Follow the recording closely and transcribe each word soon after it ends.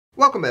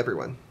Welcome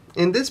everyone.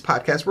 In this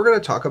podcast we're going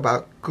to talk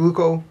about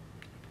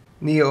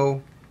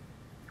gluconeogenesis.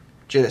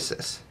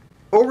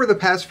 Over the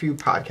past few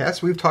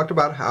podcasts we've talked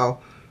about how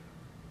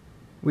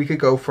we could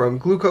go from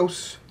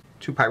glucose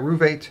to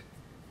pyruvate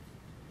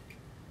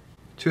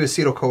to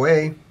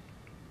acetyl-CoA,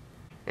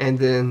 and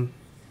then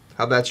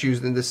how that's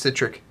used in the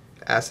citric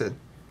acid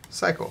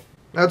cycle.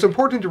 Now it's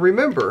important to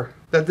remember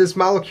that this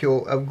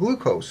molecule of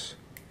glucose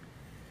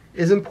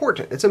is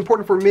important. It's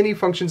important for many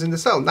functions in the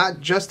cell, not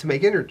just to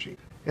make energy.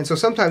 And so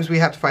sometimes we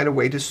have to find a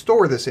way to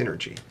store this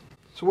energy.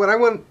 So what I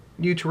want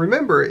you to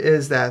remember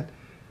is that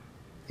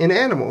in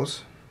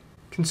animals,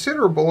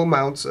 considerable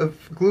amounts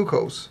of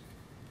glucose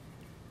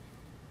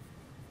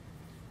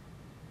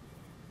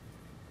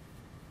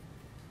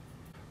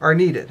are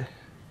needed.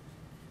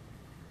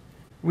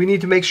 We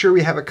need to make sure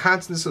we have a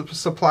constant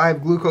supply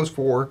of glucose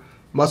for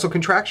muscle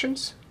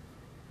contractions,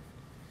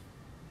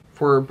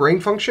 for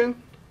brain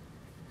function,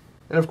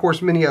 and of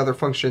course many other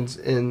functions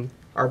in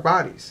our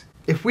bodies.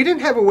 If we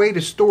didn't have a way to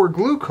store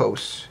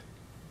glucose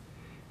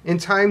in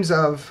times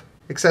of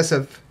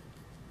excessive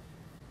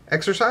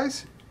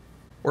exercise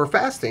or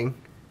fasting,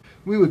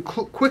 we would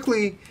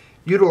quickly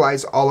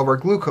utilize all of our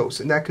glucose,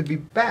 and that could be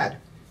bad.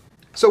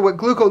 So what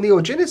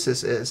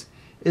gluconeogenesis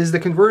is the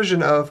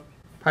conversion of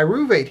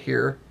pyruvate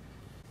here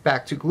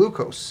back to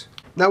glucose.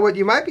 Now what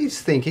you might be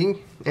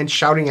thinking and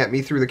shouting at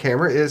me through the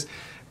camera is,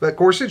 but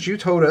Gorsuch, you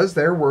told us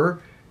there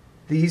were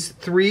these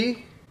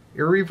three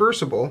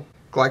irreversible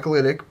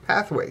glycolytic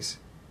pathways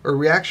or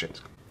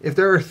reactions. If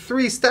there are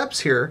three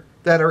steps here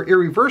that are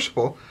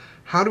irreversible,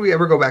 how do we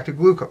ever go back to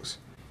glucose?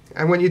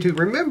 I want you to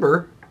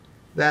remember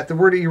that the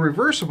word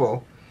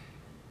irreversible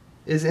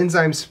is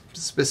enzyme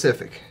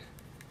specific.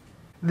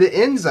 The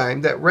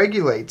enzyme that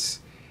regulates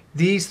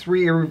these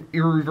three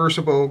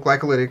irreversible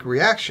glycolytic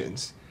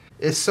reactions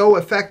is so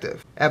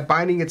effective at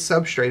binding its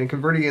substrate and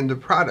converting it into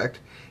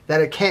product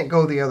that it can't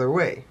go the other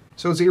way.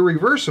 So it's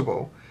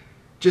irreversible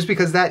just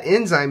because that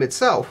enzyme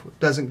itself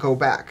doesn't go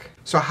back.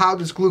 So how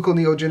does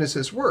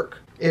gluconeogenesis work?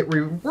 It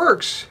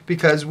works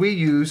because we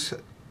use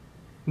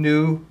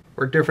new,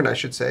 or different I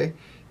should say,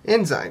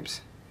 enzymes.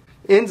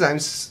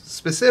 Enzymes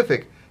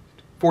specific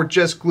for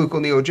just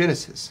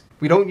gluconeogenesis.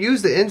 We don't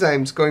use the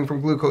enzymes going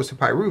from glucose to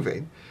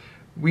pyruvate.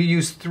 We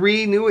use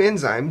three new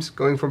enzymes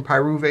going from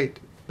pyruvate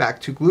back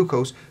to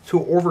glucose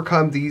to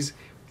overcome these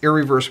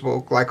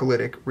irreversible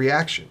glycolytic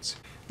reactions.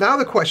 Now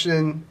the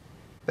question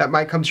that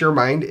might come to your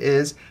mind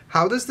is,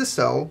 how does the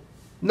cell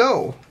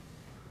know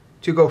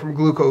to go from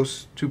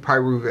glucose to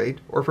pyruvate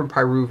or from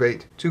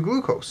pyruvate to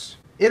glucose?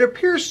 It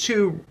appears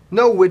to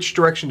know which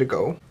direction to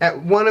go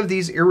at one of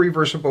these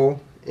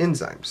irreversible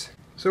enzymes.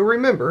 So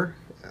remember,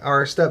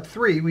 our step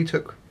 3, we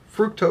took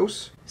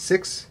fructose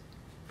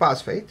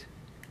 6-phosphate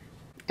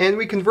and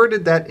we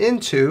converted that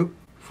into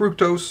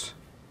fructose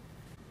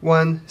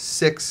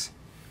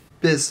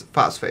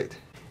 1,6-bisphosphate.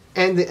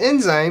 And the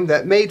enzyme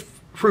that made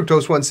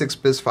fructose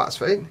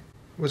 1,6-bisphosphate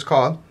was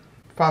called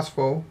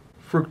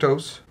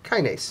phosphofructose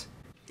kinase.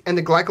 And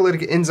the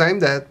glycolytic enzyme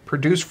that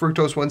produced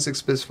fructose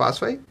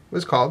 1,6-bisphosphate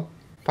was called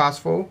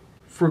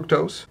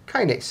phosphofructose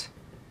kinase.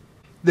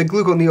 The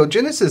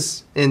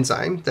gluconeogenesis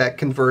enzyme that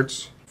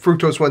converts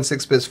fructose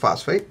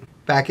 1,6-bisphosphate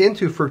back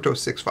into fructose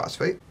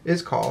 6-phosphate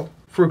is called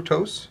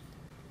fructose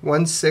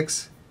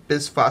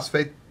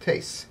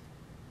 1,6-bisphosphatase.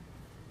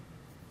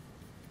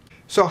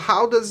 So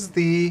how does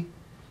the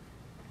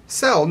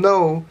cell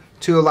know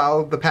to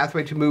allow the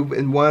pathway to move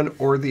in one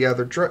or the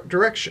other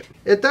direction?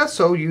 It does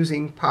so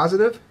using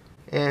positive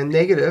and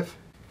negative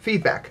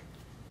feedback.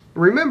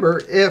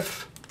 Remember,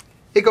 if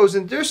it goes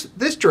in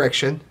this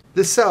direction,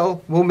 the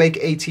cell will make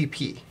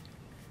ATP.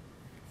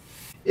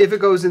 If it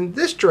goes in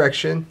this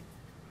direction,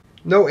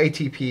 no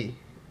ATP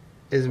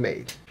is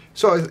made.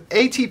 So as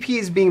ATP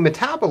is being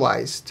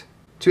metabolized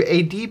to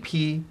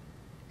ADP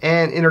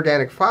and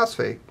inorganic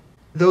phosphate,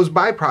 those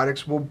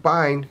byproducts will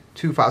bind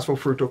to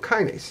phosphofructose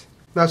kinase.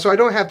 Now, so I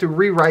don't have to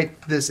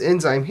rewrite this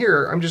enzyme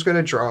here. I'm just going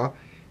to draw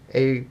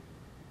a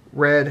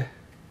red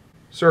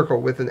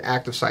circle with an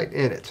active site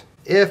in it.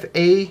 If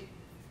ADP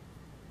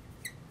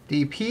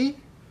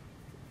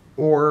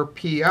or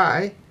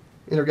PI,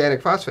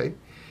 inorganic phosphate,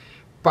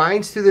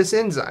 binds to this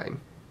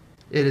enzyme,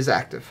 it is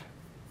active.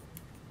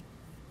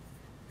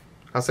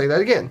 I'll say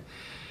that again.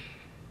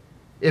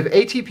 If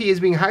ATP is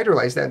being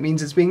hydrolyzed, that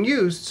means it's being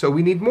used, so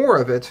we need more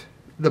of it.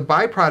 The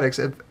byproducts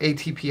of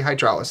ATP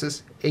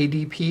hydrolysis,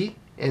 ADP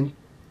and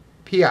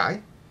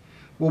PI,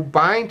 will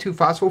bind to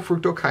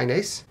phosphofructose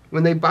kinase.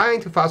 When they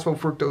bind to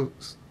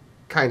phosphofructose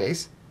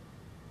kinase,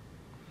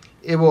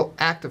 it will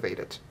activate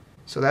it.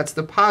 So that's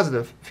the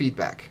positive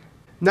feedback.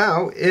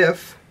 Now,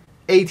 if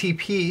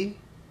ATP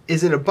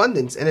is in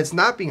abundance and it's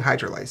not being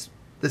hydrolyzed,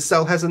 the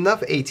cell has enough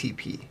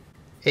ATP.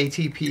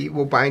 ATP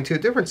will bind to a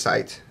different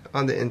site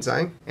on the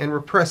enzyme and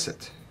repress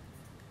it.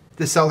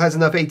 The cell has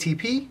enough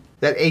ATP.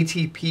 That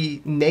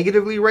ATP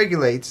negatively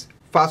regulates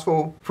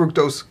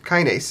phosphofructose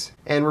kinase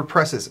and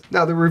represses it.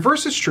 Now the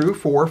reverse is true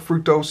for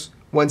fructose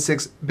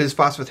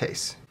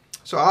 1,6-bisphosphatase.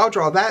 So I'll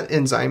draw that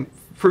enzyme,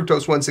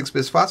 fructose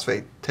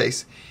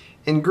 1,6-bisphosphatase,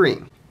 in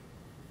green.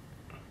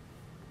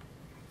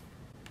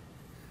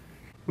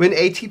 When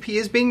ATP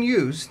is being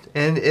used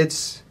and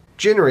it's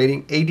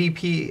generating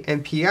ADP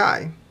and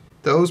PI,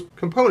 those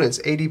components,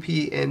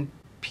 ADP and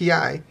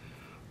PI,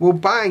 will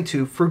bind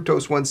to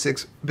fructose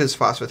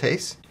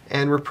 1,6-bisphosphatase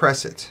and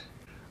repress it.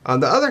 On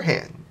the other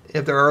hand,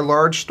 if there are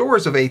large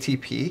stores of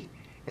ATP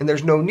and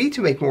there's no need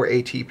to make more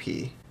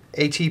ATP,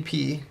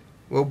 ATP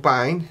will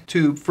bind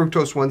to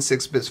fructose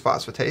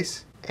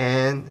 1,6-bisphosphatase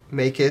and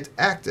make it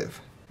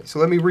active. So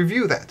let me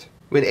review that.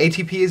 When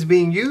ATP is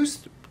being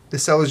used, the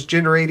cell is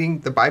generating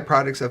the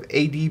byproducts of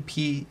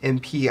ADP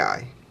and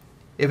PI.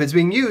 If it's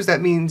being used,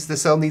 that means the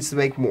cell needs to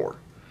make more.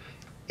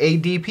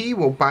 ADP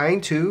will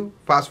bind to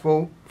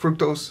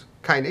phosphofructose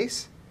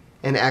kinase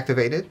and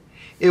activate it.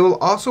 It will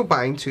also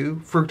bind to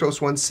fructose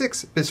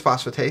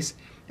 1,6-bisphosphatase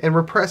and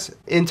repress it.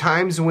 In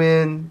times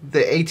when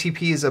the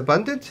ATP is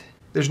abundant,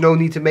 there's no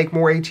need to make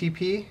more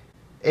ATP.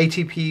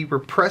 ATP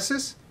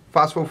represses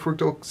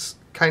phosphofructose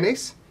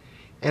kinase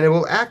and it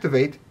will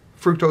activate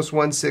fructose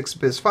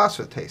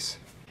 1,6-bisphosphatase.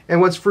 And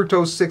once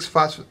fructose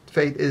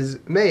 6-phosphate is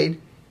made,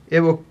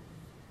 it will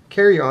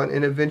carry on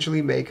and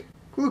eventually make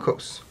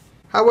glucose.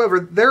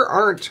 However, there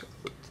aren't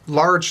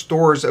large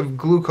stores of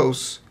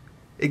glucose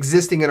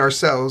existing in our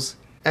cells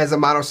as a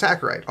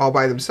monosaccharide all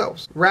by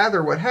themselves.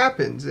 Rather, what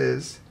happens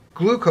is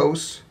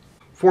glucose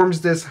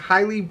forms this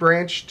highly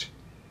branched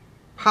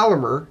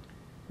polymer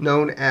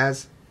known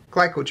as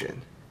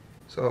glycogen.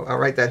 So I'll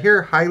write that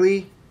here,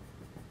 highly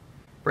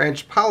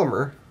branched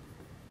polymer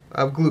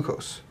of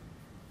glucose.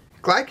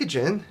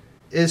 Glycogen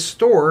is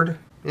stored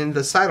in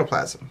the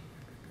cytoplasm.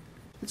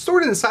 It's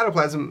stored in the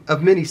cytoplasm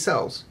of many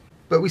cells,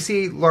 but we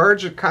see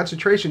large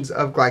concentrations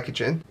of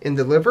glycogen in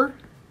the liver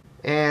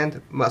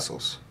and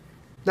muscles.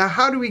 Now,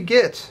 how do we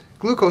get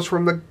glucose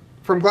from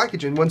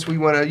glycogen once we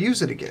want to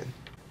use it again?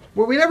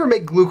 Well, we never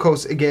make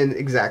glucose again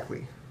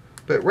exactly,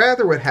 but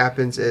rather what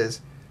happens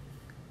is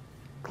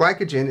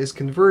glycogen is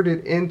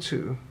converted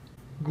into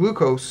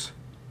glucose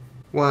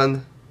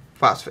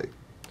 1-phosphate,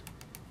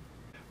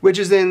 which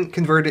is then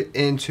converted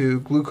into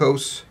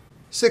glucose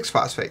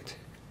 6-phosphate,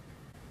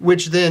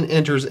 which then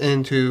enters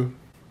into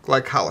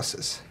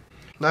glycolysis.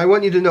 Now I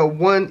want you to know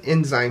one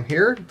enzyme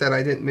here that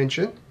I didn't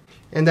mention,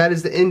 and that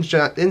is the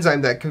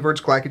enzyme that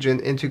converts glycogen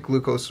into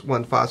glucose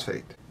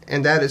 1-phosphate,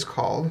 and that is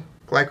called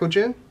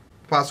glycogen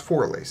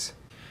phosphorylase.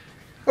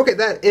 Okay,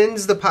 that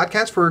ends the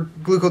podcast for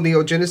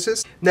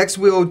gluconeogenesis. Next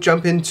we'll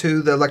jump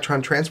into the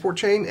electron transport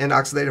chain and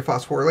oxidative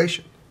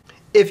phosphorylation.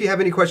 If you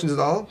have any questions at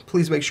all,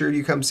 please make sure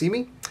you come see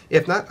me.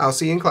 If not, I'll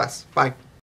see you in class. Bye.